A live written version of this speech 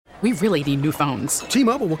We really need new phones.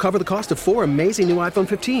 T-Mobile will cover the cost of 4 amazing new iPhone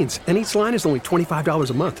 15s, and each line is only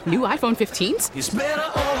 $25 a month. New iPhone 15s? It's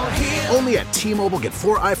better over here. Only at T-Mobile, get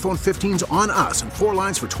 4 iPhone 15s on us and 4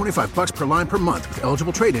 lines for $25 per line per month with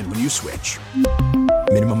eligible trade-in when you switch.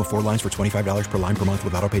 Minimum of 4 lines for $25 per line per month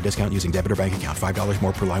with autopay discount using debit or bank account. $5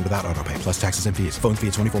 more per line without autopay, plus taxes and fees. Phone fee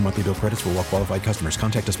at 24 monthly bill credits for well-qualified customers.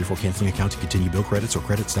 Contact us before canceling account to continue bill credits or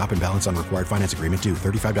credit stop and balance on required finance agreement due.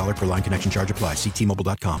 $35 per line connection charge applies. See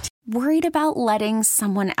T-Mobile.com. Worried about letting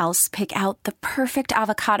someone else pick out the perfect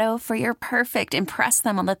avocado for your perfect impress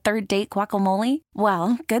them on the third date guacamole?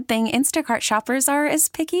 Well, good thing Instacart shoppers are as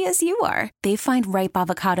picky as you are. They find ripe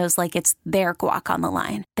avocados like it's their guac on the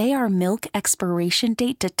line. They are milk expiration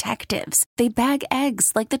date detectives. They bag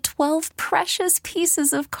eggs like the 12 precious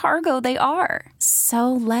pieces of cargo they are.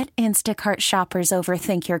 So let Instacart shoppers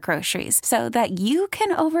overthink your groceries so that you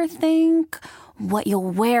can overthink what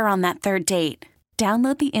you'll wear on that third date.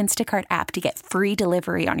 Download the Instacart app to get free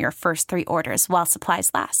delivery on your first 3 orders while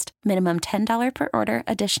supplies last. Minimum $10 per order.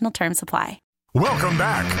 Additional terms apply. Welcome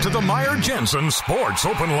back to the Meyer Jensen Sports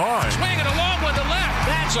Open Line. Swinging along with the left.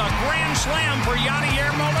 That's a grand slam for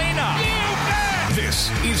Yadier Molina. You bet!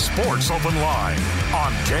 This is Sports Open Line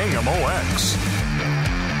on KMOX.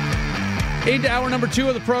 Into hour number 2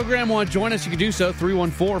 of the program. Want to join us? You can do so.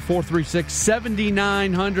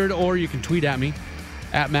 314-436-7900, or you can tweet at me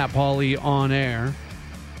at Matt Pauley on air.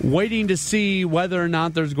 Waiting to see whether or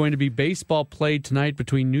not there's going to be baseball played tonight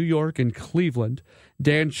between New York and Cleveland.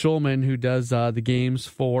 Dan Schulman, who does the games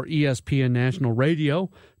for ESPN National Radio,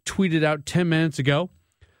 tweeted out 10 minutes ago.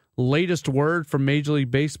 Latest word from Major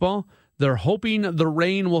League Baseball. They're hoping the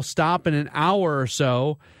rain will stop in an hour or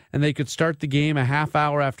so, and they could start the game a half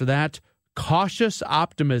hour after that. Cautious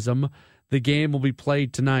optimism. The game will be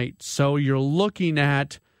played tonight. So you're looking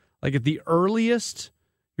at, at the earliest,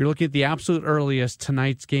 you're looking at the absolute earliest,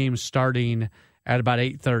 tonight's game starting at about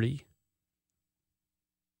 8:30.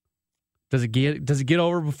 Does it get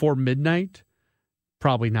over before midnight?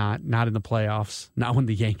 Probably not. Not in the playoffs. Not when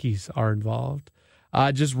the Yankees are involved.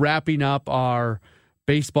 Just wrapping up our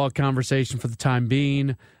baseball conversation for the time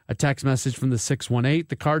being. A text message from the 618.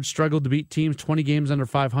 The Cards struggled to beat teams 20 games under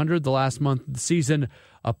 500 the last month of the season.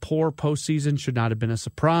 A poor postseason should not have been a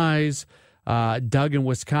surprise. Doug in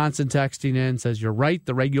Wisconsin texting in says, you're right,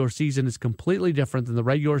 the regular season is completely different than the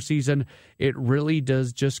regular season. It really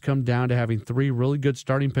does just come down to having 3 really good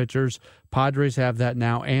starting pitchers. Padres have that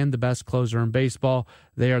now and the best closer in baseball.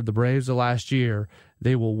 They are the Braves of last year.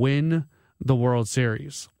 They will win the World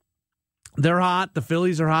Series. They're hot. The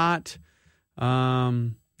Phillies are hot.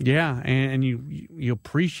 And you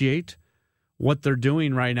appreciate what they're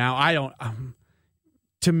doing right now.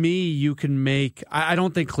 To me, you can make... I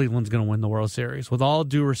don't think Cleveland's going to win the World Series. With all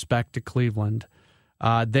due respect to Cleveland,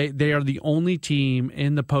 they are the only team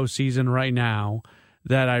in the postseason right now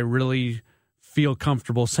that I really feel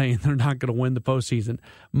comfortable saying they're not going to win the postseason.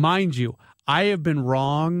 Mind you, I have been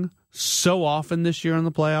wrong so often this year in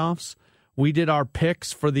the playoffs. We did our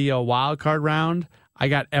picks for the wild card round. I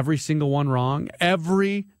got every single one wrong.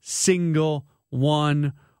 Every single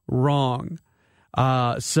one wrong.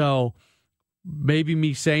 So... maybe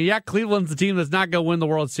me saying, yeah, Cleveland's the team that's not going to win the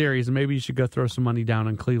World Series, and maybe you should go throw some money down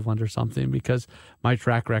on Cleveland or something, because my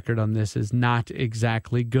track record on this is not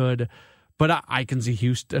exactly good. But I can see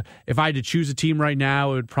Houston. If I had to choose a team right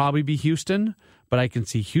now, it would probably be Houston. But I can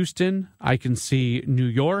see Houston. I can see New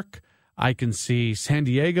York. I can see San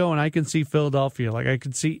Diego, and I can see Philadelphia. I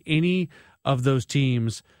could see any of those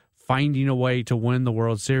teams finding a way to win the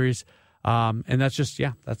World Series. And that's just,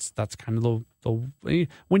 that's kind of the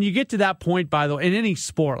when you get to that point, by the way, in any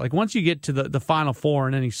sport, once you get to the Final Four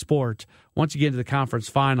in any sport, once you get to the conference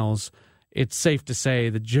finals, it's safe to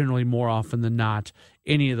say that generally more often than not,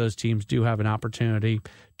 any of those teams do have an opportunity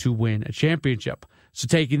to win a championship. So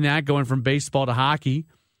taking that, going from baseball to hockey,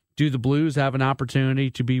 do the Blues have an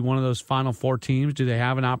opportunity to be one of those Final Four teams? Do they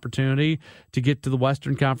have an opportunity to get to the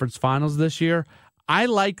Western Conference Finals this year? I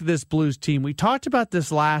like this Blues team. We talked about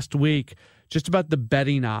this last week, just about the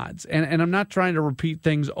betting odds. And I'm not trying to repeat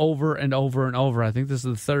things over and over and over. I think this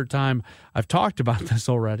is the third time I've talked about this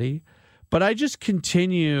already. But I just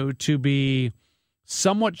continue to be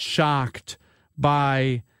somewhat shocked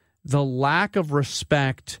by the lack of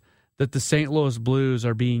respect that the St. Louis Blues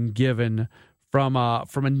are being given from a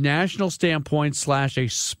national standpoint / a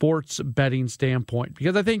sports betting standpoint.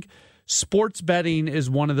 Because I think sports betting is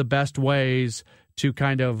one of the best ways to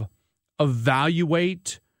kind of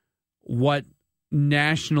evaluate what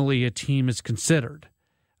nationally a team is considered,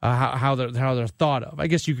 how they're thought of. I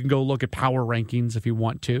guess you can go look at power rankings if you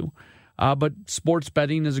want to, but sports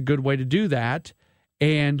betting is a good way to do that.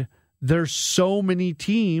 And there's so many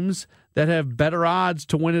teams that have better odds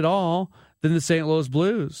to win it all than the St. Louis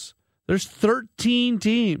Blues. There's 13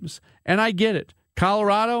 teams, and I get it.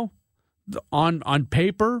 Colorado, on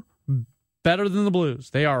paper, better than the Blues.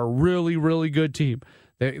 They are a really, really good team.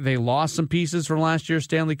 They lost some pieces from last year's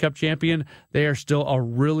Stanley Cup champion. They are still a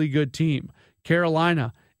really good team.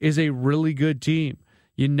 Carolina is a really good team.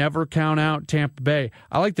 You never count out Tampa Bay.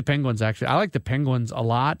 I like the Penguins, actually. I like the Penguins a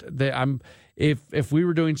lot. If we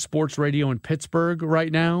were doing sports radio in Pittsburgh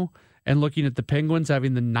right now and looking at the Penguins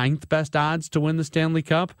having the 9th best odds to win the Stanley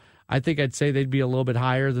Cup, I think I'd say they'd be a little bit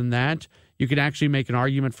higher than that. You can actually make an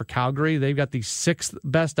argument for Calgary. They've got the 6th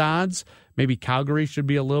best odds. Maybe Calgary should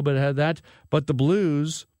be a little bit ahead of that. But the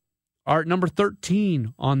Blues are at number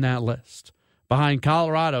 13 on that list, behind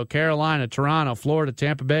Colorado, Carolina, Toronto, Florida,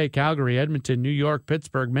 Tampa Bay, Calgary, Edmonton, New York,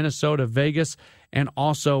 Pittsburgh, Minnesota, Vegas, and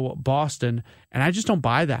also Boston. And I just don't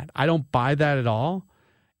buy that. I don't buy that at all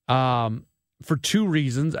for two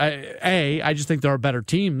reasons. I just think they're a better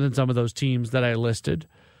team than some of those teams that I listed.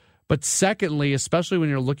 But secondly, especially when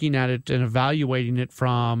you're looking at it and evaluating it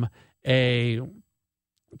from a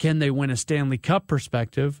can they win a Stanley Cup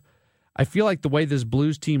perspective, I feel like the way this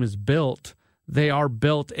Blues team is built, they are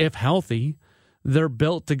built, if healthy, they're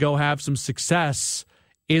built to go have some success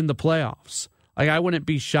in the playoffs. Like, I wouldn't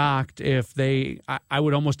be shocked if I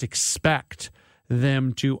would almost expect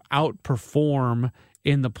them to outperform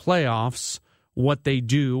in the playoffs what they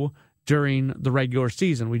do during the regular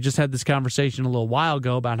season. We just had this conversation a little while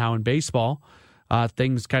ago about how in baseball,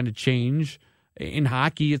 things kind of change. In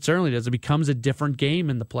hockey, it certainly does. It becomes a different game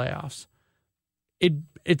in the playoffs.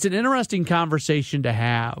 It's an interesting conversation to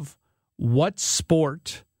have. What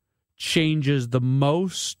sport changes the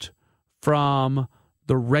most from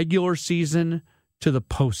the regular season to the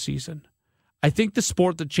postseason? I think the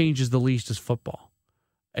sport that changes the least is football.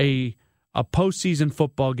 A postseason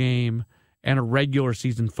football game and a regular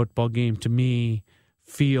season football game, to me,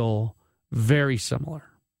 feel very similar.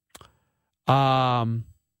 The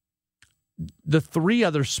three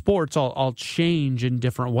other sports all change in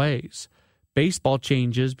different ways. Baseball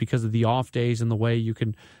changes because of the off days and the way you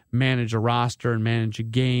can manage a roster and manage a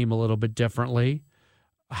game a little bit differently.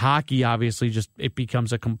 Hockey, obviously, it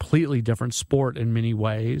becomes a completely different sport in many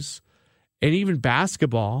ways. And even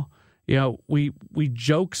basketball, we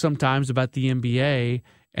joke sometimes about the NBA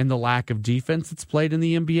and the lack of defense that's played in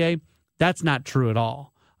the NBA. That's not true at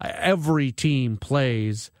all. Every team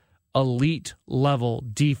plays elite level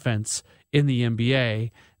defense in the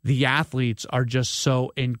NBA. The athletes are just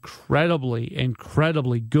so incredibly,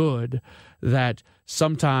 incredibly good that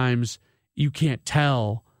sometimes you can't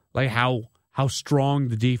tell like how strong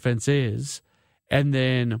the defense is. And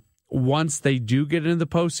then once they do get into the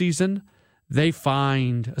postseason, they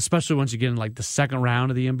find, especially once you get in like the second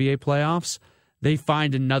round of the NBA playoffs, they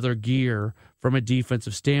find another gear from a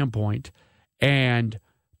defensive standpoint. And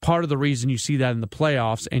part of the reason you see that in the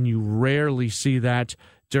playoffs, and you rarely see that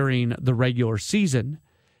during the regular season,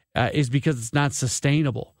 is because it's not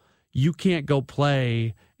sustainable. You can't go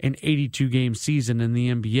play an 82-game season in the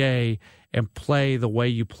NBA and play the way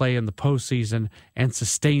you play in the postseason and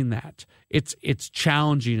sustain that. It's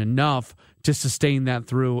challenging enough to sustain that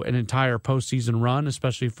through an entire postseason run,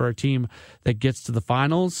 especially for a team that gets to the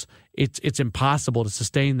finals. It's impossible to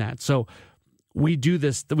sustain that. So we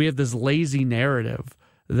have this lazy narrative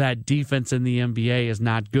that defense in the NBA is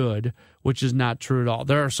not good, which is not true at all.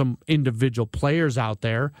 There are some individual players out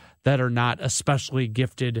there that are not especially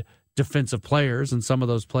gifted defensive players, and some of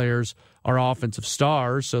those players are offensive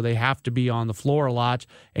stars, so they have to be on the floor a lot,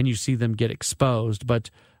 and you see them get exposed. But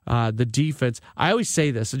the defense, I always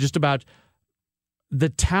say this, just about the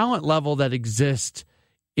talent level that exists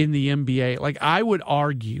in the NBA. Like, I would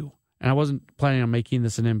argue, and I wasn't planning on making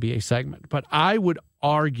this an NBA segment, but I would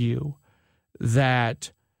argue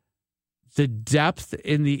that the depth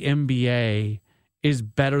in the NBA is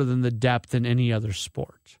better than the depth in any other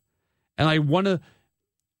sport. And I want to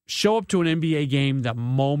show up to an NBA game the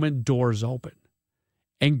moment doors open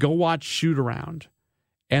and go watch shoot around.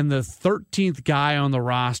 And the 13th guy on the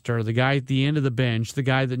roster, the guy at the end of the bench, the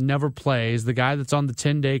guy that never plays, the guy that's on the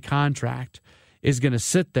 10-day contract is going to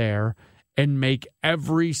sit there and make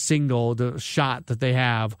every single shot that they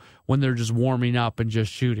have when they're just warming up and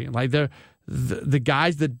just shooting. Like, the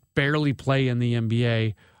guys that barely play in the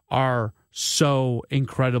NBA are so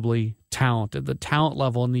incredibly talented. The talent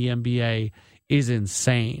level in the NBA is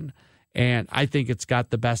insane. And I think it's got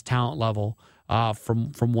the best talent level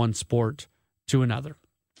from one sport to another.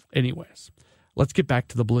 Anyways, let's get back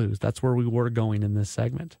to the Blues. That's where we were going in this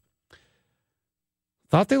segment.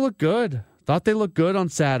 Thought they looked good. On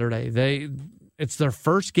Saturday. it's their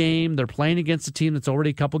first game. They're playing against a team that's already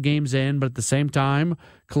a couple games in, but at the same time,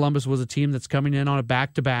 Columbus was a team that's coming in on a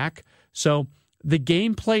back-to-back. So the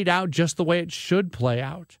game played out just the way it should play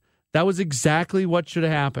out. That was exactly what should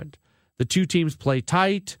have happened. The two teams play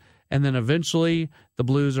tight, and then eventually the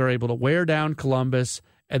Blues are able to wear down Columbus,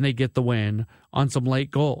 and they get the win on some late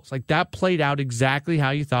goals. Like, that played out exactly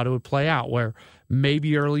how you thought it would play out, where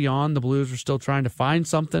maybe early on the Blues were still trying to find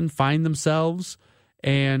something, find themselves,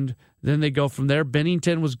 and then they go from there.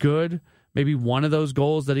 Binnington was good. Maybe one of those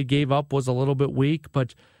goals that he gave up was a little bit weak,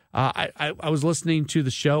 but I was listening to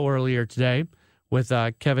the show earlier today with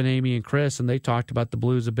Kevin, Amy, and Chris, and they talked about the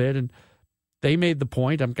Blues a bit, and they made the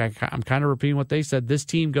point, I'm kind of repeating what they said, this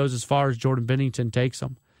team goes as far as Jordan Binnington takes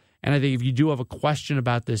them. And I think if you do have a question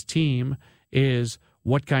about this team, is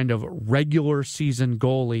what kind of regular season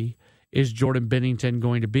goalie is Jordan Binnington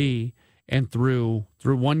going to be? And through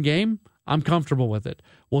one game, I'm comfortable with it.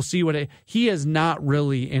 We'll see he has not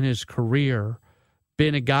really in his career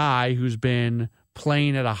been a guy who's been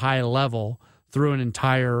playing at a high level through an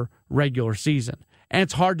entire regular season. And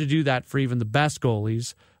it's hard to do that for even the best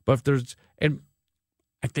goalies. But and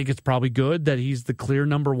I think it's probably good that he's the clear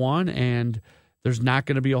number one, and there's not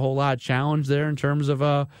going to be a whole lot of challenge there in terms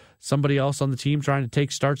of somebody else on the team trying to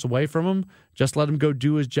take starts away from him. Just let him go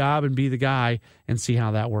do his job and be the guy and see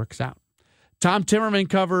how that works out. Tom Timmerman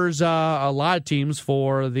covers a lot of teams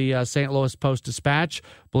for the St. Louis Post-Dispatch,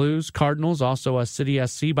 Blues, Cardinals, also City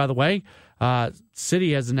SC. By the way,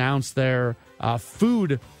 City has announced their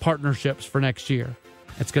food partnerships for next year.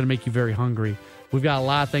 It's going to make you very hungry. We've got a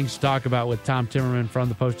lot of things to talk about with Tom Timmerman from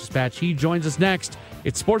the Post-Dispatch. He joins us next.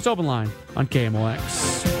 It's Sports Open Line on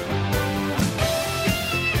KMOX.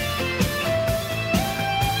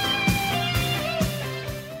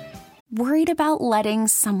 Worried about letting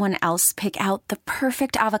someone else pick out the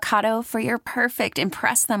perfect avocado for your perfect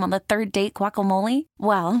impress them on the third date guacamole?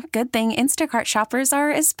 Well, good thing Instacart shoppers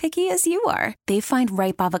are as picky as you are. They find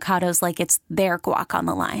ripe avocados like it's their guac on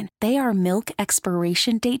the line. They are milk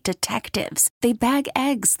expiration date detectives. They bag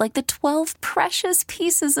eggs like the 12 precious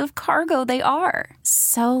pieces of cargo they are.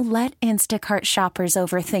 So let Instacart shoppers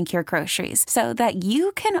overthink your groceries so that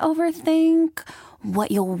you can overthink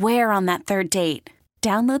what you'll wear on that third date.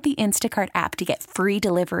 Download the Instacart app to get free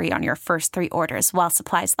delivery on your first 3 orders while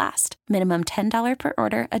supplies last. Minimum $10 per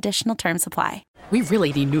order. Additional terms apply. We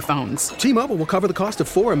really need new phones. T-Mobile will cover the cost of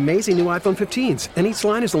 4 amazing new iPhone 15s, and each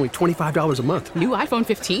line is only $25 a month. New iPhone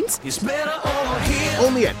 15s? It's better over here.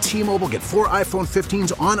 Only at T-Mobile, get 4 iPhone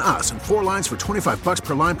 15s on us and 4 lines for $25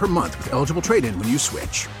 per line per month with eligible trade-in when you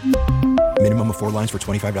switch. Minimum of 4 lines for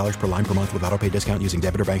 $25 per line per month with autopay discount using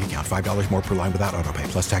debit or bank account. $5 more per line without autopay,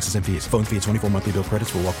 plus taxes and fees. Phone fee at 24 monthly bill credits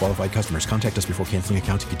for well-qualified customers. Contact us before canceling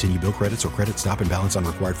account to continue bill credits or credit stop and balance on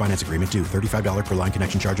required finance agreement due. $35 per line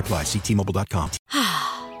connection charge applies. See T-Mobile.com.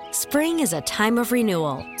 Spring is a time of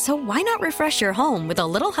renewal, so why not refresh your home with a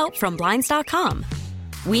little help from Blinds.com?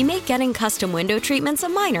 We make getting custom window treatments a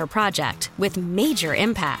minor project with major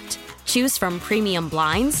impact. Choose from premium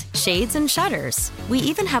blinds, shades, and shutters. We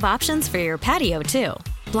even have options for your patio, too.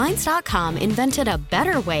 Blinds.com invented a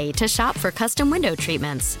better way to shop for custom window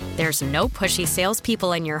treatments. There's no pushy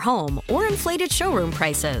salespeople in your home or inflated showroom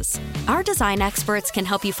prices. Our design experts can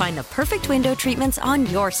help you find the perfect window treatments on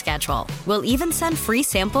your schedule. We'll even send free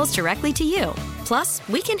samples directly to you. Plus,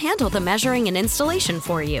 we can handle the measuring and installation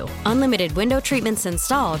for you. Unlimited window treatments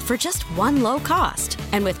installed for just one low cost.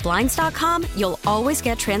 And with Blinds.com, you'll always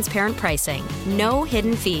get transparent pricing. No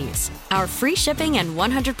hidden fees. Our free shipping and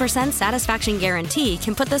 100% satisfaction guarantee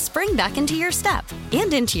can put the spring back into your step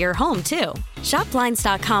and into your home, too. Shop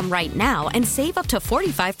Blinds.com right now and save up to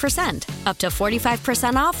 45%. Up to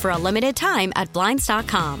 45% off for a limited time at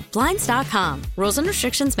Blinds.com. Blinds.com. Rules and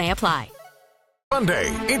restrictions may apply. Sunday,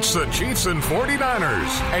 it's the Chiefs and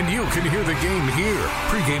 49ers, and you can hear the game here.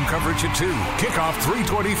 Pre-game coverage at 2, kickoff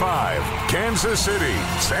 3:25. Kansas City,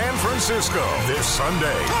 San Francisco, this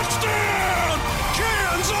Sunday. Touchdown,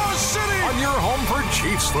 Kansas City! On your home for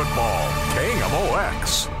Chiefs football,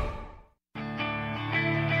 KMOX.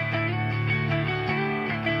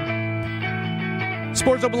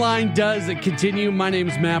 Sports Open Line does continue. My name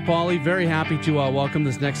is Matt Pauley. Very happy to welcome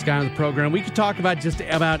this next guy on the program. We could talk about just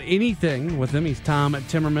about anything with him. He's Tom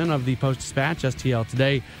Timmerman of the Post-Dispatch, STL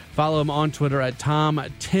Today. Follow him on Twitter at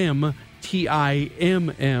TomTim,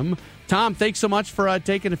 Timm. Tom, thanks so much for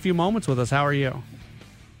taking a few moments with us. How are you?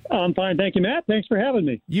 I'm fine. Thank you, Matt. Thanks for having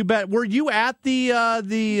me. You bet. Were you at the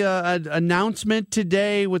announcement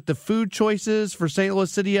today with the food choices for St.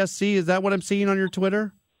 Louis City SC? Is that what I'm seeing on your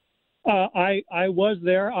Twitter? I was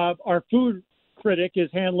there. Our food critic is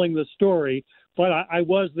handling the story, but I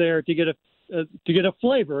was there to get a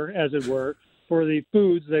flavor, as it were, for the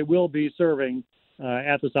foods they will be serving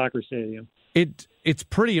at the soccer stadium. It's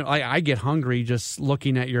pretty. I get hungry just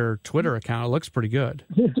looking at your Twitter account. It looks pretty good.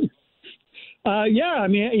 Yeah, I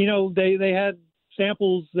mean, they had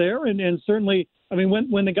samples there, and certainly, I mean,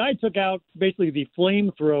 when the guy took out basically the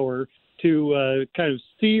flamethrower to kind of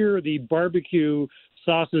sear the barbecue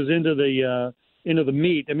sauces into the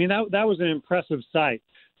meat, I mean, that was an impressive sight.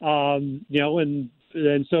 And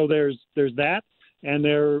so there's that, and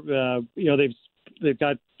they've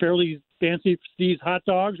got fairly fancy Steve's hot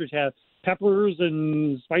dogs, which have peppers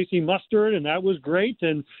and spicy mustard, and that was great.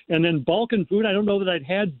 And then Balkan food. I don't know that I'd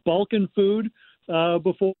had Balkan food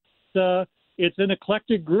before. It's an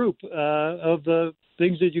eclectic group of the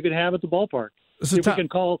things that you can have at the ballpark. So if we can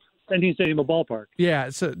call Centene Stadium a ballpark.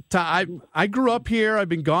 Yeah. So I grew up here. I've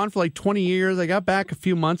been gone for like 20 years. I got back a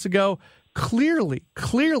few months ago. Clearly,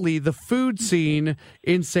 the food scene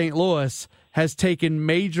in St. Louis has taken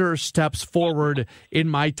major steps forward in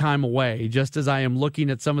my time away, just as I am looking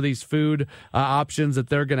at some of these food options that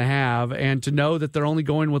they're going to have. And to know that they're only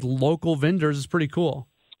going with local vendors is pretty cool.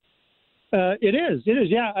 It is.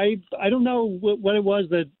 Yeah. I don't know what it was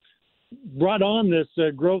that brought on this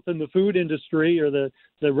growth in the food industry or the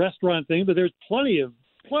restaurant thing, but there's plenty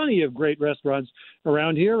of great restaurants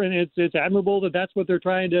around here, and it's admirable that that's what they're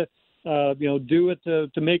trying to do it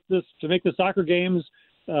to make the soccer games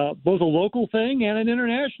both a local thing and an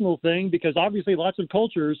international thing, because obviously lots of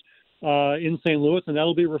cultures in St. Louis, and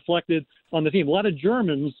that'll be reflected on the team. A lot of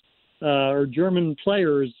Germans or German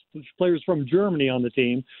players from Germany on the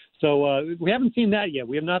team. So we haven't seen that yet.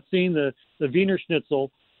 We have not seen the Wiener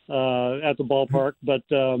Schnitzel at the ballpark, but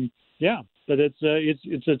it's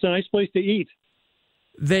a nice place to eat.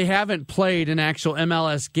 They haven't played an actual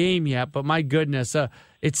MLS game yet, but my goodness,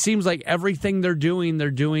 it seems like everything they're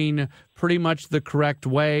doing pretty much the correct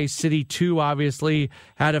way. City 2 obviously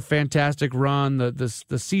had a fantastic run.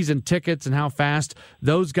 The season tickets and how fast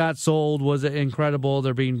those got sold was incredible.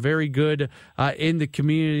 They're being very good in the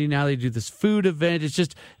community. Now they do this food event. It's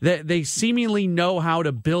just that they seemingly know how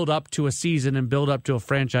to build up to a season and build up to a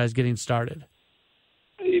franchise getting started.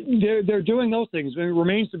 They're doing those things. It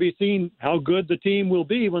remains to be seen how good the team will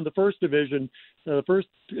be when the first division, the first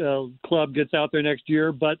club gets out there next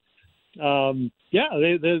year. But the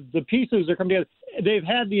pieces are coming together. They've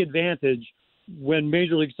had the advantage when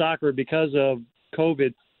Major League Soccer, because of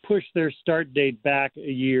COVID, pushed their start date back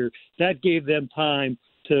a year. That gave them time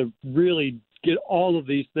to really get all of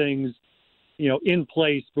these things, in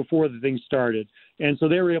place before the thing started. And so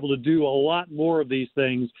they were able to do a lot more of these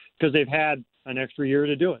things because they've had an extra year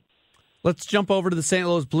to do it. Let's jump over to the St.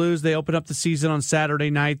 Louis Blues. They opened up the season on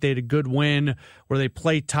Saturday night. They had a good win where they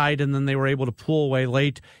played tight, and then they were able to pull away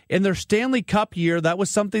late. In their Stanley Cup year, that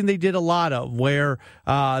was something they did a lot of, where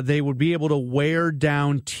they would be able to wear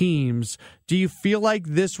down teams. Do you feel like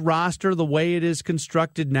this roster, the way it is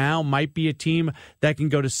constructed now, might be a team that can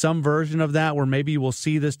go to some version of that, where maybe we'll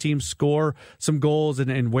see this team score some goals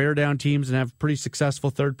and wear down teams and have pretty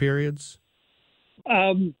successful third periods?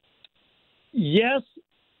 Yes.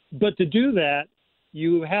 But to do that,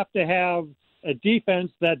 you have to have a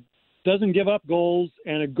defense that doesn't give up goals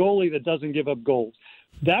and a goalie that doesn't give up goals.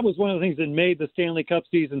 That was one of the things that made the Stanley Cup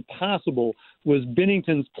season possible, was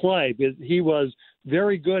Binnington's play. He was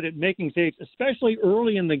very good at making saves, especially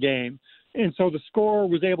early in the game, and so the score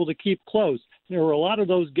was able to keep close. There were a lot of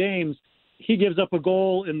those games, he gives up a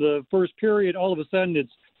goal in the first period, all of a sudden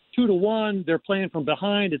it's 2-1, they're playing from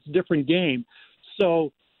behind, it's a different game.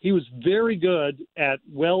 So he was very good at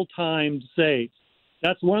well-timed saves.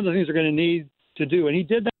 That's one of the things they're going to need to do. And he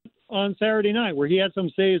did that on Saturday night, where he had some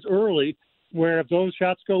saves early, where if those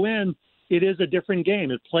shots go in, it is a different game.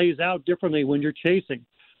 It plays out differently when you're chasing.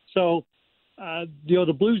 So,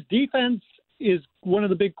 the Blues defense is one of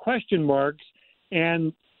the big question marks.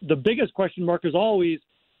 And the biggest question mark is always,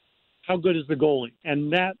 how good is the goalie?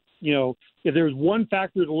 And that, if there's one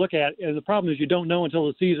factor to look at, and the problem is you don't know until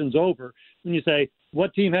the season's over, when you say,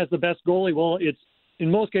 what team has the best goalie? Well, it's in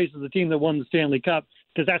most cases the team that won the Stanley Cup,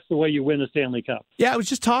 because that's the way you win the Stanley Cup. Yeah, I was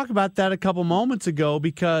just talking about that a couple moments ago,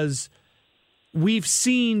 because we've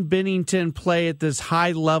seen Binnington play at this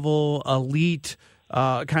high-level, elite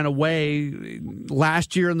kind of way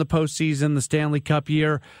last year in the postseason, the Stanley Cup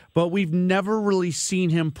year, but we've never really seen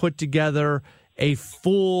him put together a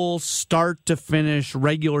full start-to-finish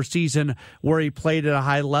regular season where he played at a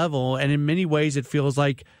high level, and in many ways it feels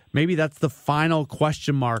like maybe that's the final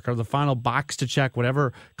question mark or the final box to check,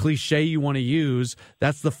 whatever cliche you want to use.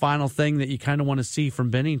 That's the final thing that you kind of want to see from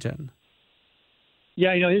Binnington.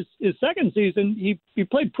 Yeah, his second season, he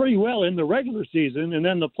played pretty well in the regular season, and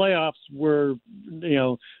then the playoffs were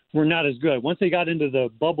not as good. Once they got into the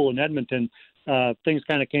bubble in Edmonton, things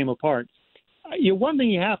kind of came apart. One thing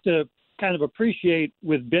you have to kind of appreciate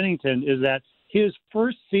with Binnington is that his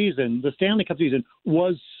first season, the Stanley Cup season,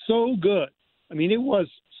 was so good. I mean,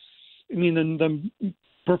 the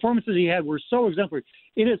performances he had were so exemplary.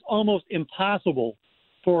 It is almost impossible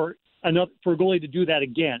for a goalie to do that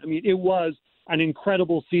again. I mean, it was an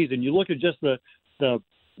incredible season. You look at just the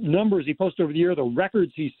numbers he posted over the year, the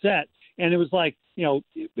records he set, and it was like,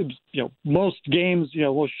 most games,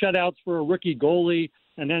 most shutouts for a rookie goalie,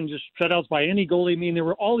 and then just shutouts by any goalie. I mean, there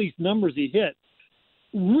were all these numbers he hit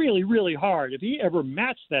really, really hard. If he ever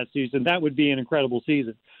matched that season, that would be an incredible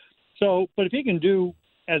season. So, but if he can do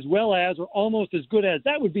as well as or almost as good as,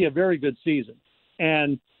 that would be a very good season.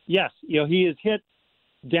 And yes, he has hit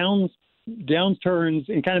downturns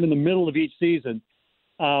in kind of in the middle of each season.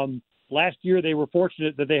 Last year, they were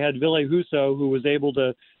fortunate that they had Ville Husso, who was able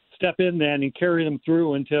to step in then and carry them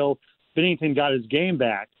through until Binnington got his game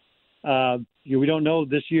back. We don't know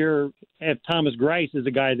this year if Thomas Greiss is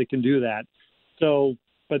a guy that can do that. So,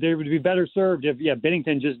 but they would be better served if,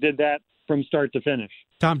 Binnington just did that from start to finish.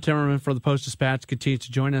 Tom Timmerman for the Post-Dispatch continues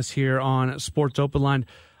to join us here on Sports Open Line.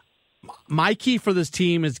 My key for this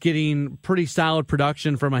team is getting pretty solid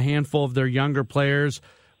production from a handful of their younger players.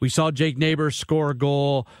 We saw Jake Neighbors score a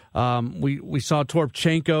goal. We saw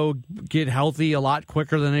Toropchenko get healthy a lot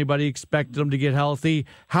quicker than anybody expected him to get healthy.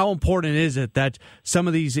 How important is it that some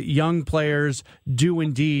of these young players do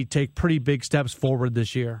indeed take pretty big steps forward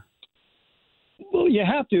this year? Well, you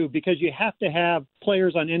have to, because you have to have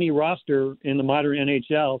players on any roster in the modern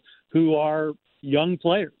NHL who are young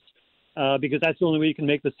players, because that's the only way you can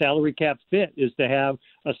make the salary cap fit, is to have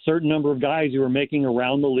a certain number of guys who are making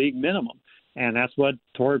around the league minimum. And that's what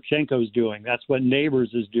Toropchenko is doing. That's what Neighbors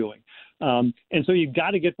is doing. And so you've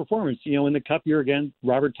got to get performance. In the Cup year again,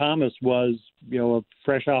 Robert Thomas was,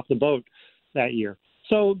 fresh off the boat that year.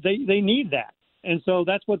 So they need that. And so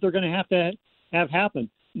that's what they're going to have happen.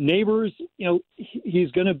 Neighbors, he's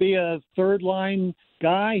going to be a third-line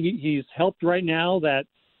guy. He's helped right now that,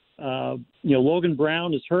 Logan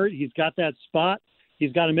Brown is hurt. He's got that spot.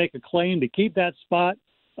 He's got to make a claim to keep that spot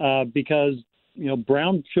because,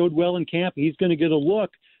 Brown showed well in camp. He's going to get a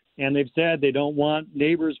look, and they've said they don't want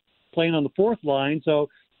Neighbors playing on the fourth line. So if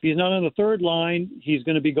he's not on the third line, he's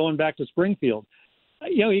going to be going back to Springfield.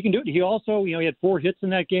 He can do it. He also, he had 4 hits in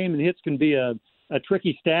that game, and hits can be a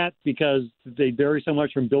tricky stat because they vary so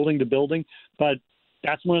much from building to building. But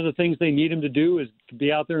that's one of the things they need him to do, is to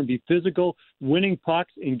be out there and be physical, winning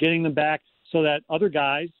pucks and getting them back so that other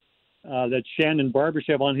guys that Shannon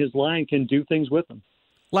Barbashev on his line can do things with them.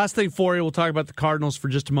 Last thing for you, we'll talk about the Cardinals for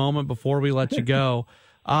just a moment before we let you go.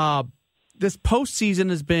 This postseason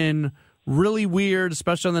has been really weird,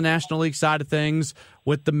 especially on the National League side of things,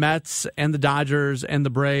 with the Mets and the Dodgers and the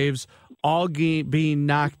Braves all being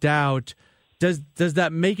knocked out. Does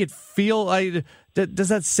that make it feel like? Does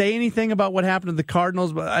that say anything about what happened to the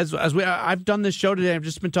Cardinals? I've done this show today, I've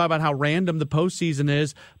just been talking about how random the postseason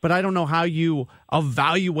is, but I don't know how you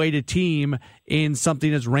evaluate a team in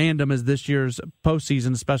something as random as this year's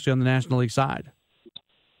postseason, especially on the National League side.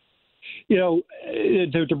 To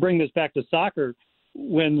bring this back to soccer,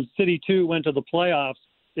 when City 2 went to the playoffs,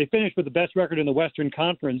 they finished with the best record in the Western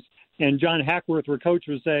Conference, and John Hackworth, their coach,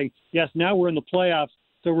 was saying, yes, now we're in the playoffs,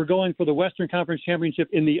 so we're going for the Western Conference Championship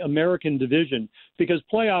in the American division, because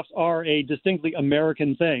playoffs are a distinctly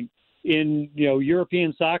American thing. In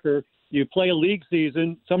European soccer, you play a league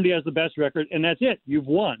season, somebody has the best record, and that's it. You've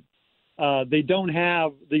won. They don't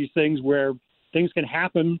have these things where things can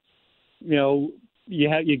happen. You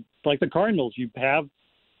like the Cardinals. You have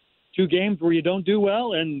 2 games where you don't do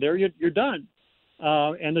well, and there you're done.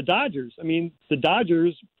 And the Dodgers. The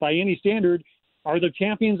Dodgers, by any standard, are the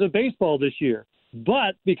champions of baseball this year.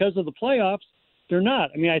 But because of the playoffs, they're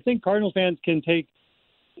not. I think Cardinals fans can take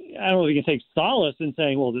 – I don't know if you can take solace in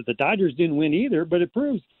saying, well, the Dodgers didn't win either, but it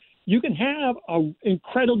proves you can have an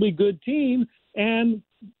incredibly good team, and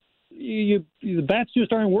the bats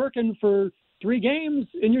just aren't working for 3 games,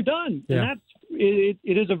 and you're done. Yeah. And that's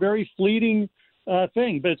it is a very fleeting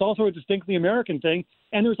thing, but it's also a distinctly American thing.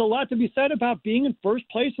 And there's a lot to be said about being in first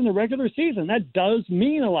place in the regular season. That does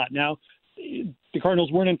mean a lot. Now, the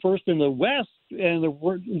Cardinals weren't in first in the West, and they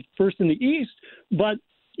weren't first in the East, but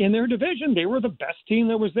in their division, they were the best team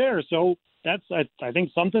that was there. So that's, I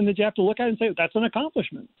think, something that you have to look at and say that's an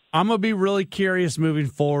accomplishment. I'm going to be really curious moving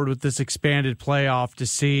forward with this expanded playoff to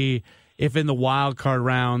see if in the wild card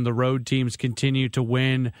round the road teams continue to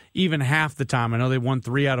win even half the time. I know they won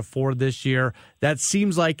 3 out of 4 this year. That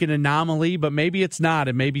seems like an anomaly, but maybe it's not.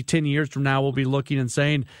 And maybe 10 years from now we'll be looking and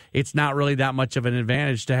saying it's not really that much of an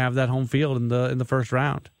advantage to have that home field in the first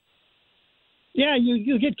round. Yeah,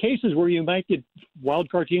 you get cases where you might get wild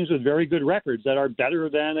card teams with very good records that are better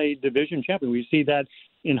than a division champion. We see that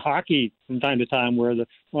in hockey from time to time, where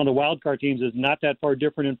one of the wild card teams is not that far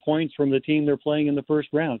different in points from the team they're playing in the first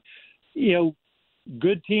round.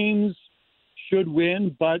 Good teams should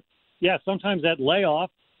win, but yeah, sometimes that layoff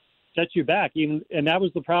sets you back. And that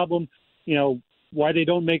was the problem, why they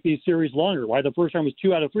don't make these series longer, why the first round was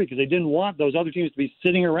 2 out of 3, because they didn't want those other teams to be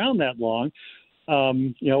sitting around that long.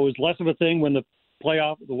 It was less of a thing when the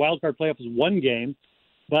wild card playoff was one game.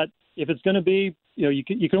 But if it's going to be, you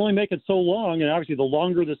can only make it so long, and obviously the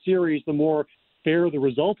longer the series, the more fair the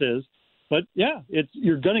result is. But yeah,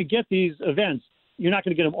 you're going to get these events. You're not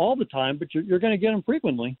going to get them all the time, but you're going to get them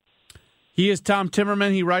frequently. He is Tom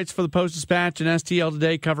Timmerman. He writes for the Post-Dispatch and STL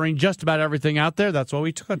Today, covering just about everything out there. That's what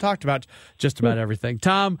we talked about, just about everything.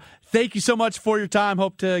 Tom, thank you so much for your time.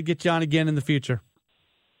 Hope to get you on again in the future.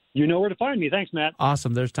 You know where to find me. Thanks, Matt.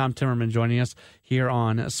 Awesome. There's Tom Timmerman joining us here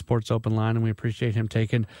on Sports Open Line, and we appreciate him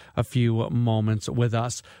taking a few moments with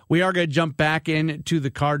us. We are going to jump back into the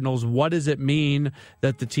Cardinals. What does it mean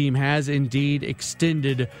that the team has indeed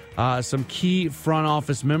extended some key front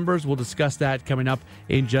office members? We'll discuss that coming up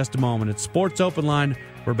in just a moment. It's Sports Open Line.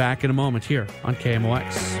 We're back in a moment here on KMOX.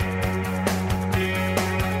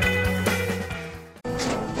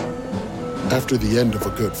 After the end of a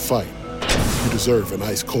good fight, you deserve an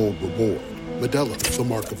ice-cold reward. Modelo, the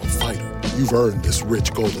mark of a fighter. You've earned this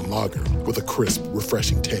rich golden lager with a crisp,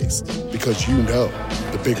 refreshing taste. Because you know,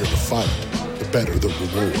 the bigger the fight, the better the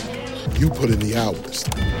reward. You put in the hours,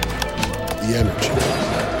 the energy,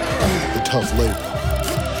 the tough labor.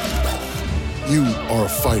 You are a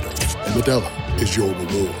fighter, and Modelo is your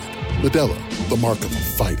reward. Modelo, the mark of a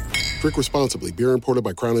fighter. Drink responsibly. Beer imported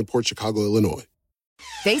by Crown Imports, Chicago, Illinois.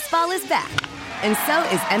 Baseball is back, and so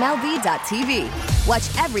is MLB.tv.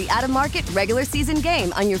 Watch every out-of-market regular season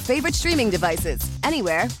game on your favorite streaming devices,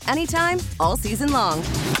 anywhere, anytime, all season long.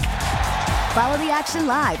 Follow the action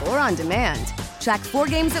live or on demand. Track 4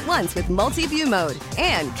 games at once with multi-view mode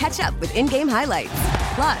and catch up with in-game highlights.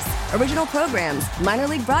 Plus, original programs, minor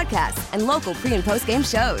league broadcasts, and local pre- and post-game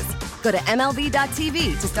shows. Go to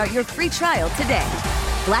MLB.tv to start your free trial today.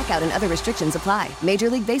 Blackout and other restrictions apply. Major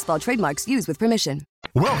League Baseball trademarks used with permission.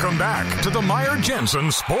 Welcome back to the Meyer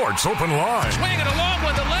Jensen Sports Open Line. Swing it along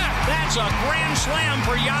with the left. That's a grand slam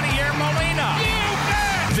for Yadier Molina. You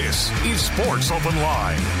bet! This is Sports Open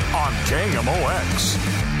Line on KMOX.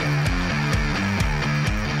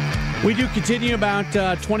 We do continue about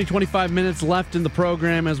 20-25 minutes left in the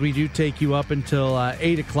program as we do take you up until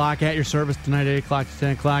 8 o'clock at your service tonight, 8 o'clock to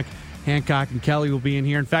 10 o'clock. Hancock and Kelly will be in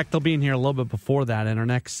here. In fact, they'll be in here a little bit before that. In our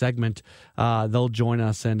next segment, they'll join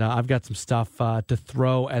us, and I've got some stuff to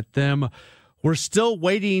throw at them. We're still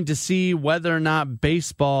waiting to see whether or not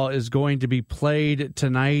baseball is going to be played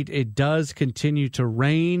tonight. It does continue to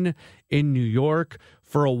rain in New York.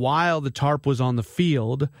 For a while, the tarp was on the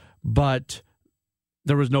field, but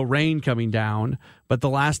there was no rain coming down. But the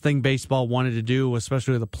last thing baseball wanted to do,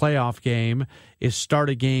 especially with a playoff game, is start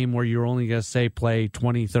a game where you're only going to, play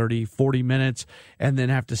 20, 30, 40 minutes and then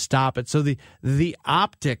have to stop it. So the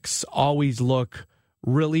optics always look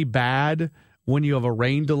really bad when you have a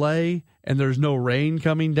rain delay and there's no rain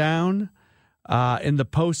coming down. In the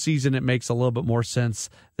postseason, it makes a little bit more sense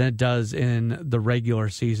than it does in the regular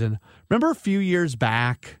season. Remember a few years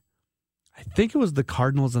back, I think it was the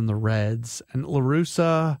Cardinals and the Reds, and La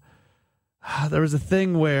Russa, there was a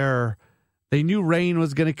thing where they knew rain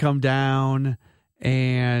was going to come down,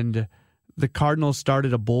 and the Cardinals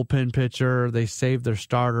started a bullpen pitcher. They saved their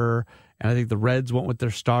starter, and I think the Reds went with their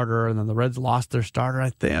starter, and then the Reds lost their starter.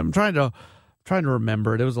 I'm trying to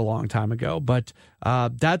remember it. It was a long time ago, but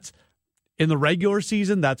that's in the regular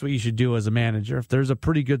season. That's what you should do as a manager. If there's a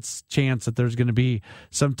pretty good chance that there's going to be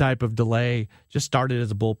some type of delay, just start it as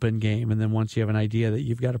a bullpen game, and then once you have an idea that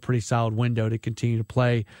you've got a pretty solid window to continue to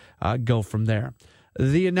play, go from there.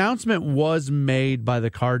 The announcement was made by the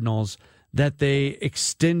Cardinals that they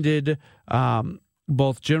extended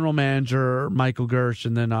both general manager Michael Gersh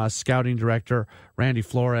and then scouting director Randy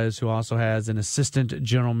Flores, who also has an assistant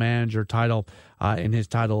general manager title in his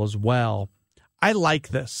title as well. I like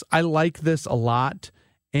this. I like this a lot,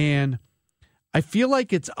 and I feel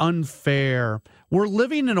like it's unfair. We're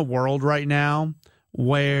living in a world right now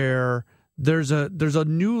where there's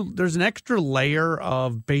an extra layer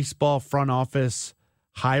of baseball front office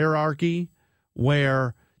hierarchy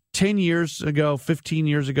where 10 years ago, 15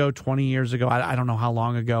 years ago, 20 years ago, I don't know how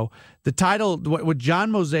long ago, the title, what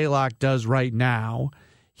John Mozeliak does right now,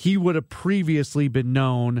 he would have previously been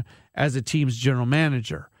known as a team's general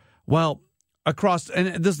manager. Well,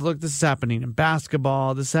 this is happening in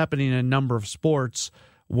basketball, this is happening in a number of sports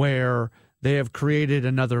where they have created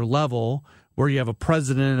another level where you have a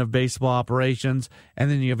president of baseball operations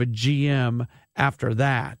and then you have a GM after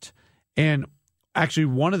that. And actually,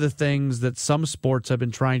 one of the things that some sports have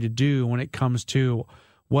been trying to do when it comes to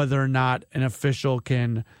whether or not an official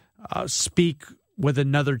can speak with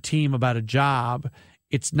another team about a job,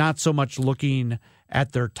 it's not so much looking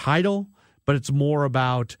at their title, but it's more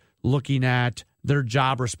about looking at their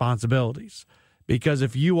job responsibilities. Because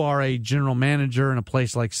if you are a general manager in a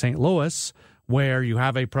place like St. Louis, where you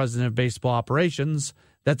have a president of baseball operations,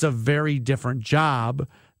 that's a very different job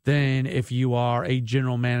than if you are a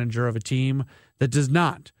general manager of a team that does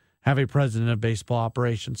not have a president of baseball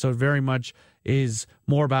operations. So it very much is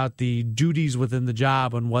more about the duties within the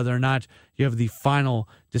job and whether or not you have the final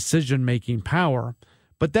decision-making power.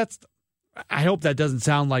 But I hope that doesn't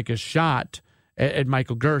sound like a shot at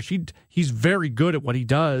Michael Girsch. He's very good at what he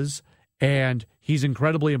does, and he's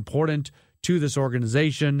incredibly important to this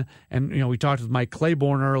organization. And, we talked with Mike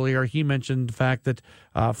Claiborne earlier. He mentioned the fact that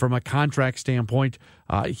from a contract standpoint,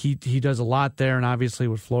 he does a lot there. And obviously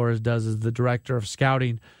what Flores does is the director of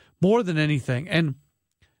scouting more than anything. And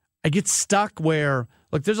I get stuck where,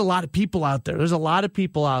 look, there's a lot of people out there. There's a lot of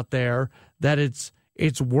people out there that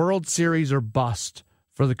it's World Series or bust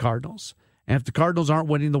for the Cardinals. And if the Cardinals aren't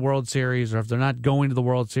winning the World Series, or if they're not going to the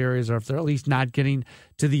World Series, or if they're at least not getting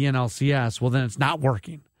to the NLCS, well, then it's not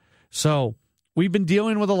working. So we've been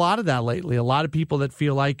dealing with a lot of that lately. A lot of people that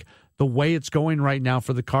feel like the way it's going right now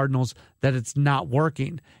for the Cardinals, that it's not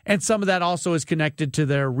working. And some of that also is connected to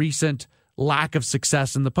their recent lack of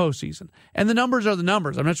success in the postseason. And the numbers are the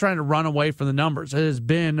numbers. I'm not trying to run away from the numbers. It has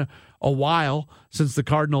been a while since the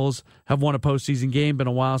Cardinals have won a postseason game, been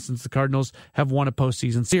a while since the Cardinals have won a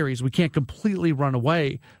postseason series. We can't completely run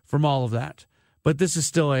away from all of that. But this is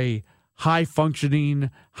still a high-functioning,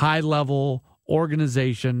 high-level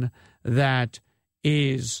organization that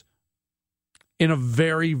is in a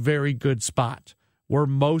very, very good spot where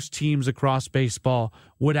most teams across baseball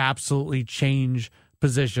would absolutely change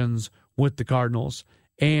positions with the Cardinals.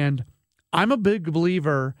 And I'm a big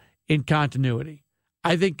believer in continuity.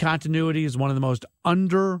 I think continuity is one of the most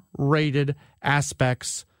underrated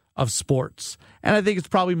aspects of sports. And I think it's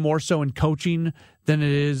probably more so in coaching than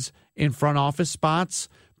it is in front office spots.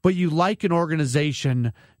 But you like an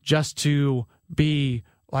organization just to be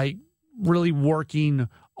like really working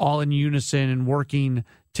all in unison and working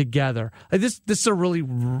together. Like this is a really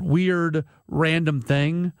weird, random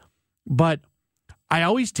thing, but I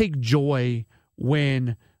always take joy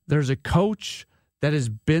when there's a coach that has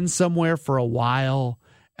been somewhere for a while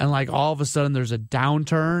and like all of a sudden there's a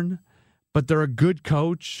downturn, but they're a good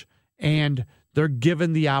coach and they're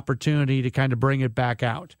given the opportunity to kind of bring it back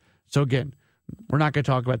out. So again, we're not going to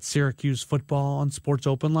talk about Syracuse football on Sports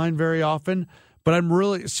Open Line very often, but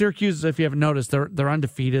Syracuse, if you haven't noticed, they're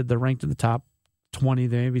undefeated. They're ranked in the top 20,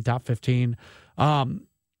 they may be top 15.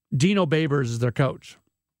 Dino Babers is their coach.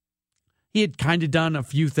 He had kind of done a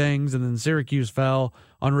few things, and then Syracuse fell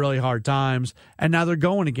on really hard times, and now they're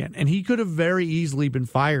going again. And he could have very easily been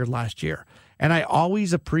fired last year. And I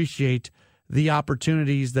always appreciate the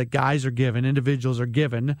opportunities that guys are given, individuals are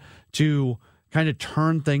given, to kind of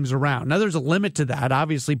turn things around. Now, there's a limit to that.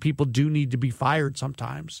 Obviously, people do need to be fired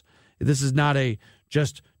sometimes. This is not a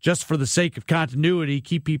just for the sake of continuity,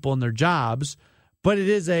 keep people in their jobs, but it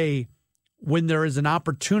is when there is an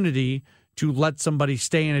opportunity to let somebody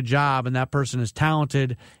stay in a job and that person is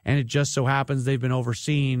talented and it just so happens they've been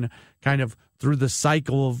overseen kind of through the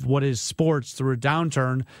cycle of what is sports through a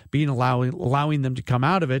downturn, allowing them to come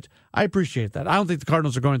out of it. I appreciate that. I don't think the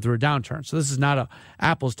Cardinals are going through a downturn, so this is not a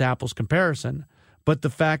apples to apples comparison, but the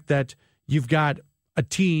fact that you've got a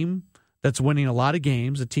team that's winning a lot of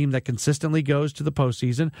games, a team that consistently goes to the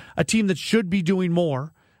postseason, a team that should be doing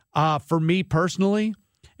more. For me personally,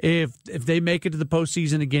 if they make it to the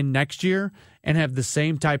postseason again next year and have the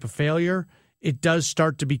same type of failure, it does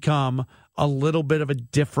start to become a little bit of a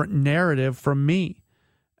different narrative from me.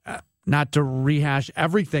 Not to rehash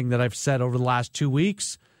everything that I've said over the last 2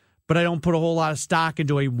 weeks, but I don't put a whole lot of stock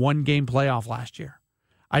into a one-game playoff last year.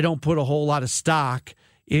 I don't put a whole lot of stock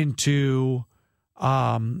into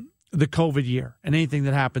the COVID year and anything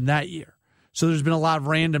that happened that year. So there's been a lot of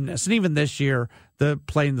randomness. And even this year,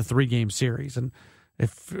 playing the 3-game series. And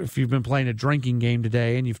if you've been playing a drinking game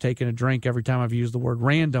today and you've taken a drink every time I've used the word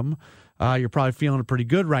random, you're probably feeling pretty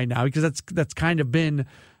good right now because that's kind of been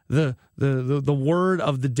the word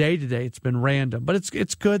of the day today. It's been random. But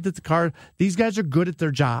it's good that these guys are good at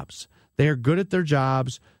their jobs. They are good at their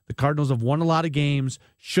jobs. The Cardinals have won a lot of games.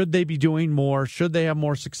 Should they be doing more? Should they have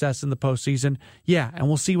more success in the postseason? Yeah, and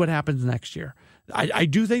we'll see what happens next year. I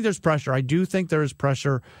do think there's pressure. I do think there is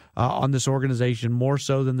pressure on this organization, more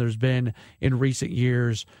so than there's been in recent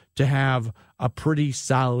years, to have a pretty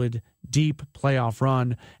solid, deep playoff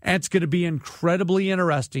run. And it's going to be incredibly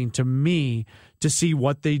interesting to me to see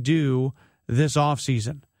what they do this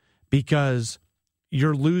offseason, because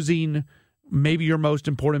you're losing maybe your most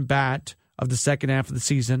important bat of the second half of the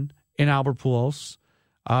season in Albert Pujols.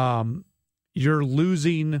 You're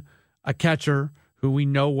losing a catcher who we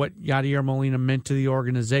know what Yadier Molina meant to the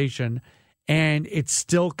organization, and it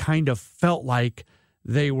still kind of felt like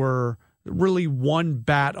they were really one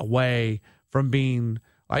bat away from being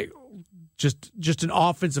like just an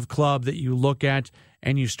offensive club that you look at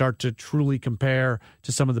and you start to truly compare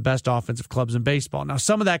to some of the best offensive clubs in baseball. Now,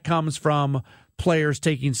 some of that comes from players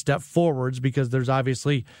taking step forwards, because there's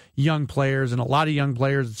obviously young players and a lot of young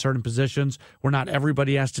players at certain positions where not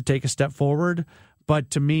everybody has to take a step forward. But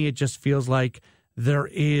to me, it just feels like there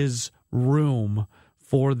is room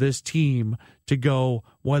for this team to go,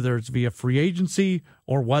 whether it's via free agency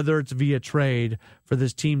or whether it's via trade, for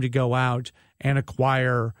this team to go out and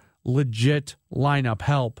acquire legit lineup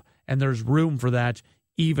help. And there's room for that,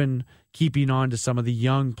 even keeping on to some of the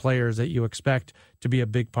young players that you expect to be a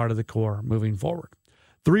big part of the core moving forward.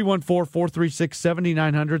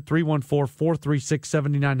 314-436-7900,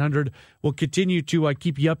 314-436-7900. We'll continue to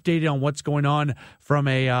keep you updated on what's going on from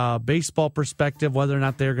a baseball perspective, whether or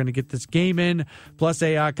not they're going to get this game in, plus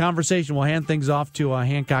a conversation. We'll hand things off to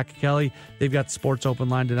Hancock and Kelly. They've got the Sports Open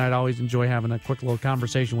Line tonight. I always enjoy having a quick little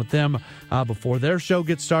conversation with them before their show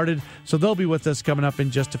gets started. So they'll be with us coming up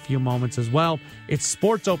in just a few moments as well. It's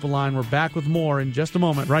Sports Open Line. We're back with more in just a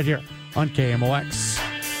moment right here on KMOX.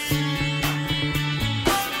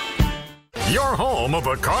 Your home of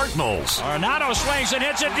the Cardinals. Arenado swings and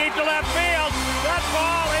hits it deep to left field. That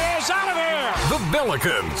ball is out of here. The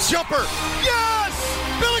Billikens. Jumper. Yes!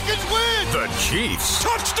 Billikens win! The Chiefs.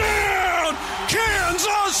 Touchdown!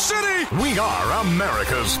 Kansas City! We are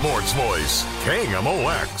America's sports voice.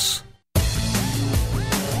 KMOX.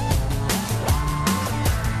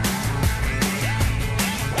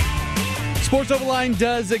 Sports Open Line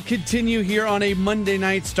does continue here on a Monday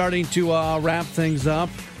night, starting to wrap things up.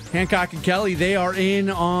 Hancock and Kelly, they are in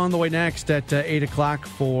on the way next at 8 o'clock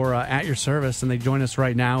for At Your Service, and they join us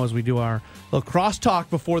right now as we do our little crosstalk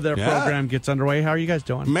before their program gets underway. How are you guys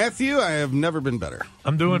doing? Matthew, I have never been better.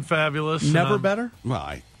 I'm doing fabulous. Never better? Well,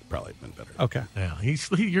 I probably have been better. Okay. Yeah,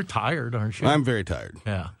 you're tired, aren't you? I'm very tired.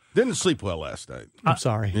 Yeah. Didn't sleep well last night. I'm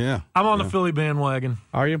sorry. Yeah. I'm on the Philly bandwagon.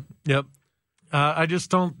 Are you? Yep. I just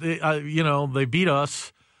don't, they beat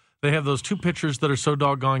us. They have those two pitchers that are so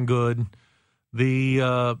doggone good.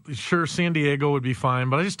 Sure, San Diego would be fine,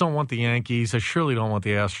 but I just don't want the Yankees. I surely don't want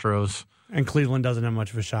the Astros. And Cleveland doesn't have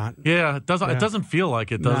much of a shot. Yeah, it doesn't. Yeah. It doesn't feel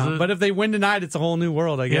like it, does it? But if they win tonight, it's a whole new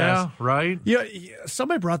world, I guess. Yeah, right. Yeah,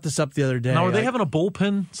 somebody brought this up the other day. Now, are they having a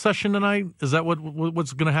bullpen session tonight? Is that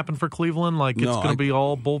what's going to happen for Cleveland? Like, it's going to be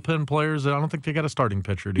all bullpen players? I don't think they got a starting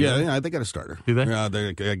pitcher. Do you? Yeah, they got a starter. Do they?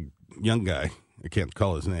 They're a young guy. I can't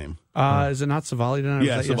call his name. Is it not Savali? Yeah,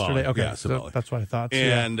 was that Savali. Yesterday? Okay, Yeah, so that's what I thought.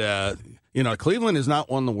 And, Cleveland has not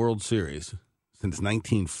won the World Series since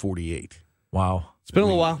 1948. Wow. It's been a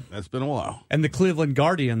little while. That's been a while. And the Cleveland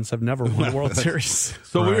Guardians have never won the World Series.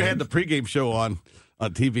 So we had the pregame show on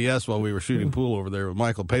TBS while we were shooting pool over there with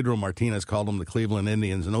Michael. Pedro Martinez called them the Cleveland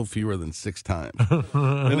Indians no fewer than 6 times.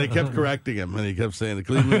 And they kept correcting him, and he kept saying the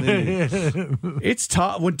Cleveland Indians. It's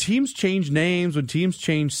tough. When teams change names, when teams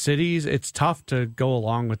change cities, it's tough to go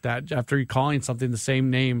along with that after you're calling something the same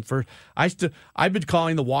name. I've been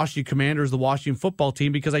calling the Washington Commanders the Washington football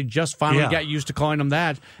team because I just finally got used to calling them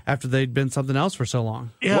that after they'd been something else for so long.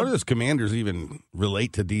 Yeah. What does Commanders even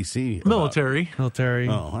relate to D.C.? Military.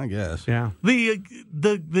 Oh, I guess. Yeah.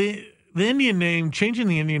 The Indian name, changing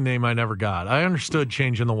the Indian name, I never got. I understood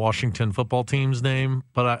changing the Washington football team's name,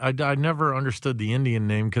 but I never understood the Indian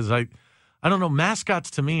name because I don't know. Mascots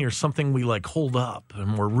to me are something we like hold up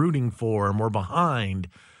and we're rooting for and we're behind.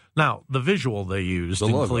 Now the visual they used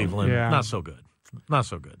in Cleveland, not so good. Not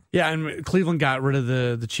so good. Yeah, and Cleveland got rid of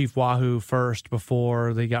the Chief Wahoo first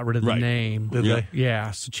before they got rid of the name. Did they?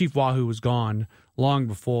 Yeah, so Chief Wahoo was gone long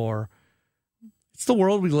before. It's the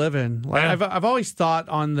world we live in. Like, I've always thought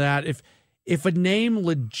on that if a name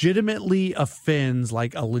legitimately offends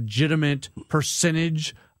like a legitimate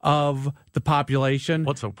percentage of the population,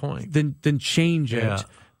 what's the point? Then change it.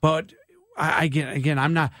 But again,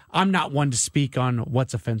 I'm not one to speak on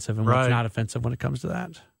what's offensive and what's not offensive when it comes to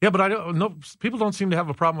that. Yeah, but I don't know. People don't seem to have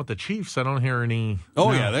a problem with the Chiefs. I don't hear any.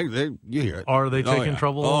 Oh yeah, you hear it. Are they taking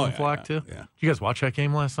trouble on Flack too? Yeah. Did you guys watch that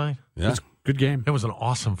game last night? Yeah. Good game. It was an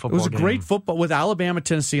awesome football game. It was a great football with Alabama,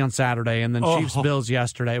 Tennessee on Saturday, and then Chiefs-Bills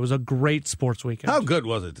yesterday. It was a great sports weekend. How good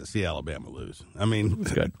was it to see Alabama lose? I mean, it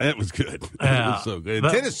was good. It was good. Yeah. It was so good.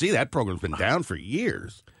 Tennessee, that program's been down for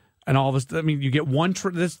years. And all of us, I mean, you get one.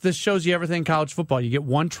 This shows you everything in college football. You get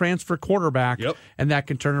one transfer quarterback, and that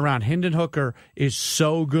can turn around. Hendon Hooker is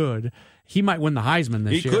so good. He might win the Heisman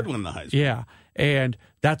this year. He could win the Heisman. Yeah, and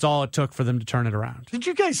that's all it took for them to turn it around. Did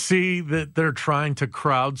you guys see that they're trying to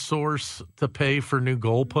crowdsource to pay for new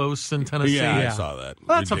goalposts in Tennessee? Yeah, I saw that.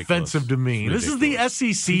 That's Ridiculous. offensive to me. This is the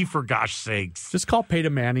SEC, for gosh sakes. Just call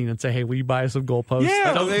Peyton Manning and say, hey, will you buy us some goalposts?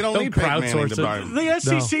 Yeah. They don't need Peyton Manning to buy them. The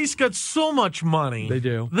SEC's got so much money. They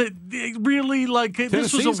do. They really, like,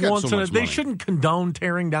 this was a once in a... They shouldn't condone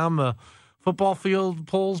tearing down the football field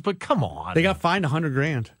poles, but come on. They got fined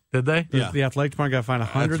 $100,000. Did they? Yeah. The athletic department got fined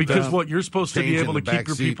 $100,000. Because what, you're supposed to be able to keep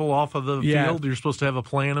your people off of the field? You're supposed to have a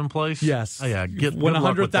plan in place? Yes. Oh, yeah. When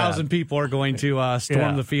 100,000 people are going to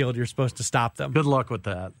storm the field, you're supposed to stop them. Good luck with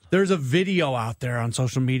that. There's a video out there on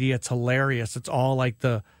social media. It's hilarious. It's all like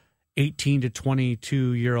the 18 to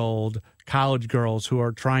 22-year-old college girls who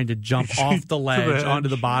are trying to jump off the ledge onto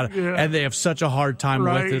the bottom, and they have such a hard time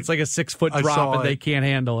with it. It's like a 6-foot drop, and they can't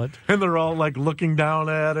handle it. And they're all like looking down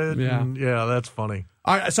at it. Yeah, that's funny.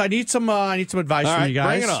 All right, so I need some advice from you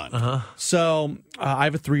guys. Bring it on. So I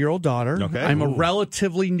have a 3-year-old daughter. Okay. I'm a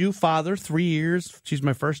relatively new father, 3 years. She's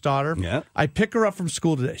my first daughter. Yeah. I pick her up from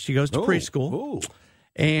school today. She goes to preschool.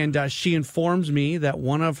 And she informs me that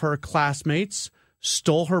one of her classmates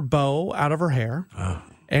stole her bow out of her hair.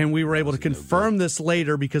 And we were able to confirm this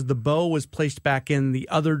later because the bow was placed back in the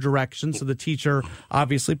other direction. So the teacher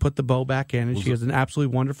obviously put the bow back in, and she is an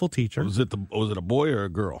absolutely wonderful teacher. Was it a boy or a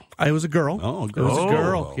girl? It was a girl. Oh, a girl. It was a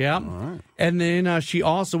girl, yeah. All right. And then she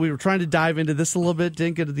also, we were trying to dive into this a little bit,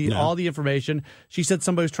 didn't get all the information. She said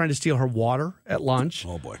somebody was trying to steal her water at lunch.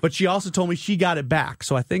 Oh, boy. But she also told me she got it back.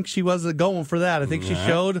 So I think she wasn't going for that. I think she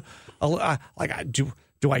showed,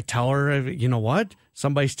 do I tell her, you know what?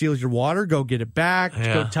 Somebody steals your water, go get it back.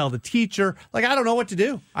 Yeah. Go tell the teacher. Like, I don't know what to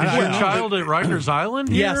do. Is your child at Rikers Island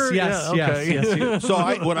here? Yes. So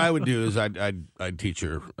what I would do is I'd teach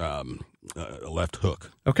her a left hook.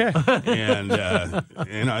 Okay. And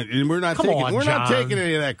we're not taking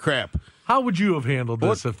any of that crap. How would you have handled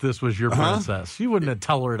this if this was your princess? You wouldn't have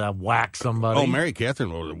tell her to whack somebody. Oh, Mary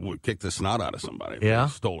Catherine would kick the snot out of somebody. If they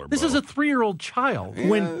stole her. This is a 3-year-old child. Yeah,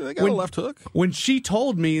 they got a left hook. When she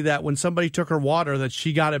told me that when somebody took her water that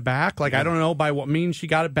she got it back, like I don't know by what means she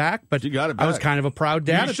got it back, but she got it back. I was kind of a proud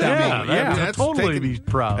dad at that moment. Yeah, that's totally be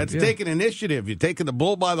proud. That's taking initiative. You're taking the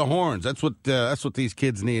bull by the horns. That's what these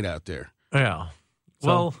kids need out there. Yeah.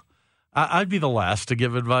 Well, I'd be the last to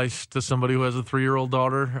give advice to somebody who has a 3-year-old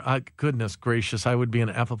daughter. Goodness gracious, I would be an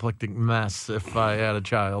apoplectic mess if I had a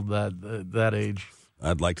child that age.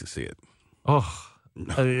 I'd like to see it. Oh,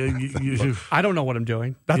 I don't know what I'm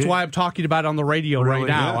doing. That's why I'm talking about it on the radio right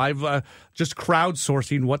now. Yeah. I've just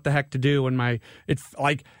crowdsourcing what the heck to do, and I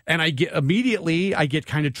get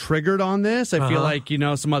kind of triggered on this. I feel like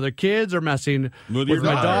some other kids are messing with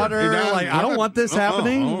my daughter. I don't want this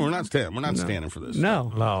happening. We're not standing for this.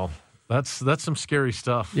 No. That's some scary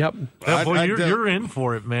stuff. Yep. You're in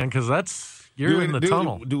for it, man, because you're in the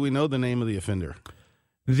tunnel. Do we know the name of the offender?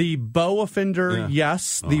 The bow offender,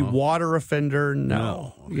 yes. The water offender,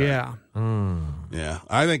 no. Okay. Yeah. Yeah.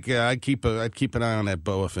 I think I'd keep an eye on that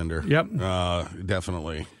bow offender. Yep.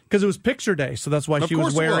 Definitely. Because it was picture day, so that's why she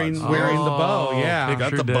was wearing the bow. Yeah.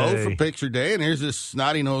 Got the bow for picture day, and here's this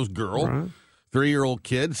snotty-nosed girl, 3-year-old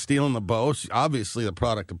kid, stealing the bow. She's obviously the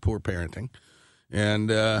product of poor parenting. And,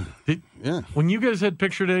 when you guys had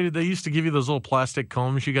picture day, they used to give you those little plastic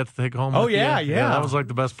combs you got to take home. Oh, with yeah. you. That was like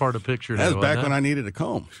the best part of picture day. That was back when I needed a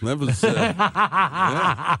comb. That was,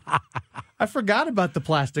 I forgot about the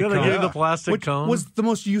plastic comb. They gave the plastic comb. Was the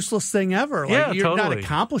most useless thing ever. You're not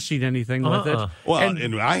accomplishing anything with it. Well,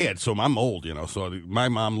 and I'm old, so my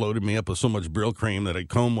mom loaded me up with so much Brill cream that a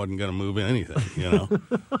comb wasn't going to move anything,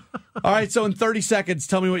 All right, so in 30 seconds,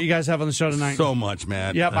 tell me what you guys have on the show tonight. So much,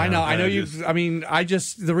 Matt. Yep, I know. I know you.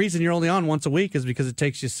 The reason you're only on once a week is because it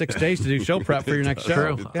takes you 6 days to do show prep for your next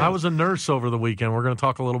show. True. Yeah. I was a nurse over the weekend. We're going to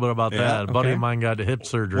talk a little bit about that. A buddy of mine got hip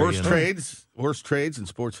surgery. Worst trades in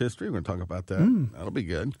sports history. We're going to talk about that. That'll be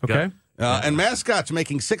good. Okay. And mascots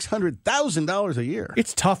making $600,000 a year.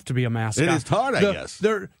 It's tough to be a mascot. It is hard, I guess.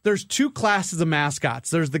 There's 2 classes of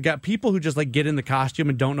mascots. There's the people who just get in the costume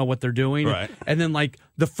and don't know what they're doing, right? And then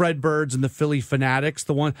the Fredbirds and the Philly Fanatics.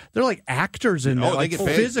 They're like actors in there, like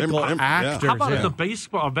physical actors. How about at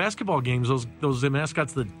the basketball games? Those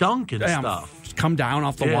mascots that dunk and stuff come down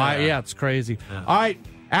off the wire. Yeah, it's crazy. Yeah. All right.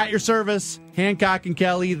 At your service, Hancock and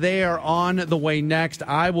Kelly, they are on the way next.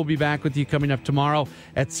 I will be back with you coming up tomorrow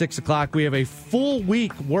at 6 o'clock. We have a full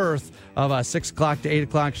week worth of 6 o'clock to 8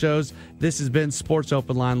 o'clock shows. This has been Sports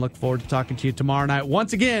Open Line. Look forward to talking to you tomorrow night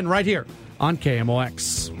once again right here on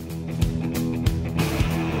KMOX.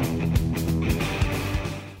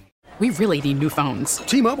 We really need new phones.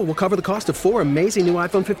 T-Mobile will cover the cost of 4 amazing new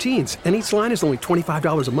iPhone 15s, and each line is only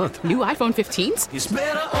 $25 a month. New iPhone 15s? It's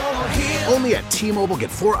better over here. Only at T-Mobile, get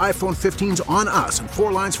 4 iPhone 15s on us and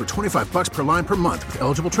 4 lines for $25 per line per month with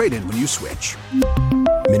eligible trade-in when you switch.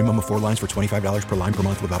 Minimum of 4 lines for $25 per line per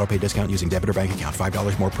month with autopay discount using debit or bank account.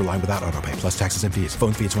 $5 more per line without autopay, plus taxes and fees.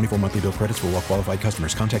 Phone fee at 24 monthly bill credits for well-qualified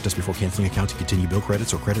customers. Contact us before canceling account to continue bill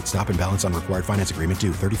credits or credit stop and balance on required finance agreement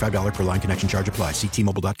due. $35 per line connection charge applies. See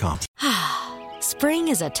T-Mobile.com. Spring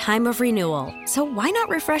is a time of renewal, so why not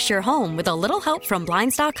refresh your home with a little help from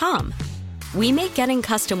Blinds.com? We make getting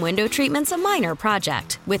custom window treatments a minor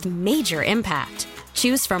project with major impact.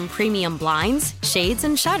 Choose from premium blinds, shades,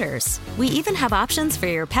 and shutters. We even have options for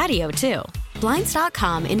your patio, too.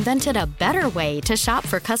 Blinds.com invented a better way to shop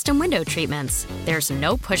for custom window treatments. There's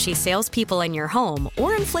no pushy salespeople in your home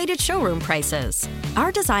or inflated showroom prices.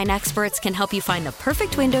 Our design experts can help you find the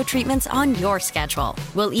perfect window treatments on your schedule.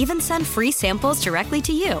 We'll even send free samples directly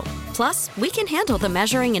to you. Plus, we can handle the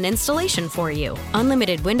measuring and installation for you.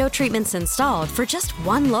 Unlimited window treatments installed for just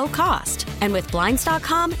one low cost. And with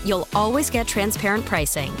Blinds.com, you'll always get transparent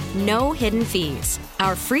pricing. No hidden fees.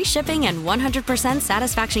 Our free shipping and 100%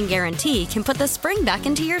 satisfaction guarantee can put the spring back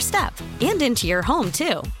into your step and into your home,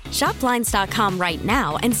 too. Shop Blinds.com right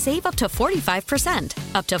now and save up to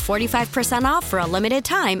 45%. Up to 45% off for a limited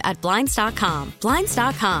time at Blinds.com.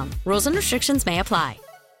 Blinds.com. Rules and restrictions may apply.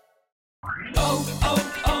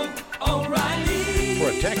 O'Reilly.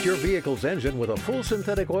 Protect your vehicle's engine with a full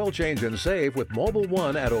synthetic oil change and save with Mobil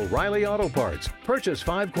 1 at O'Reilly Auto Parts. Purchase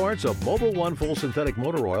 5 quarts of Mobil 1 full synthetic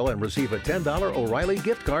motor oil and receive a $10 O'Reilly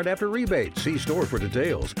gift card after rebate. See store for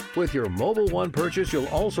details. With your Mobil 1 purchase, you'll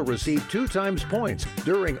also receive 2 times points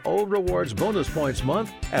during O Rewards Bonus Points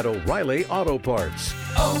Month at O'Reilly Auto Parts.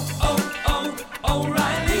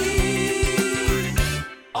 O'Reilly.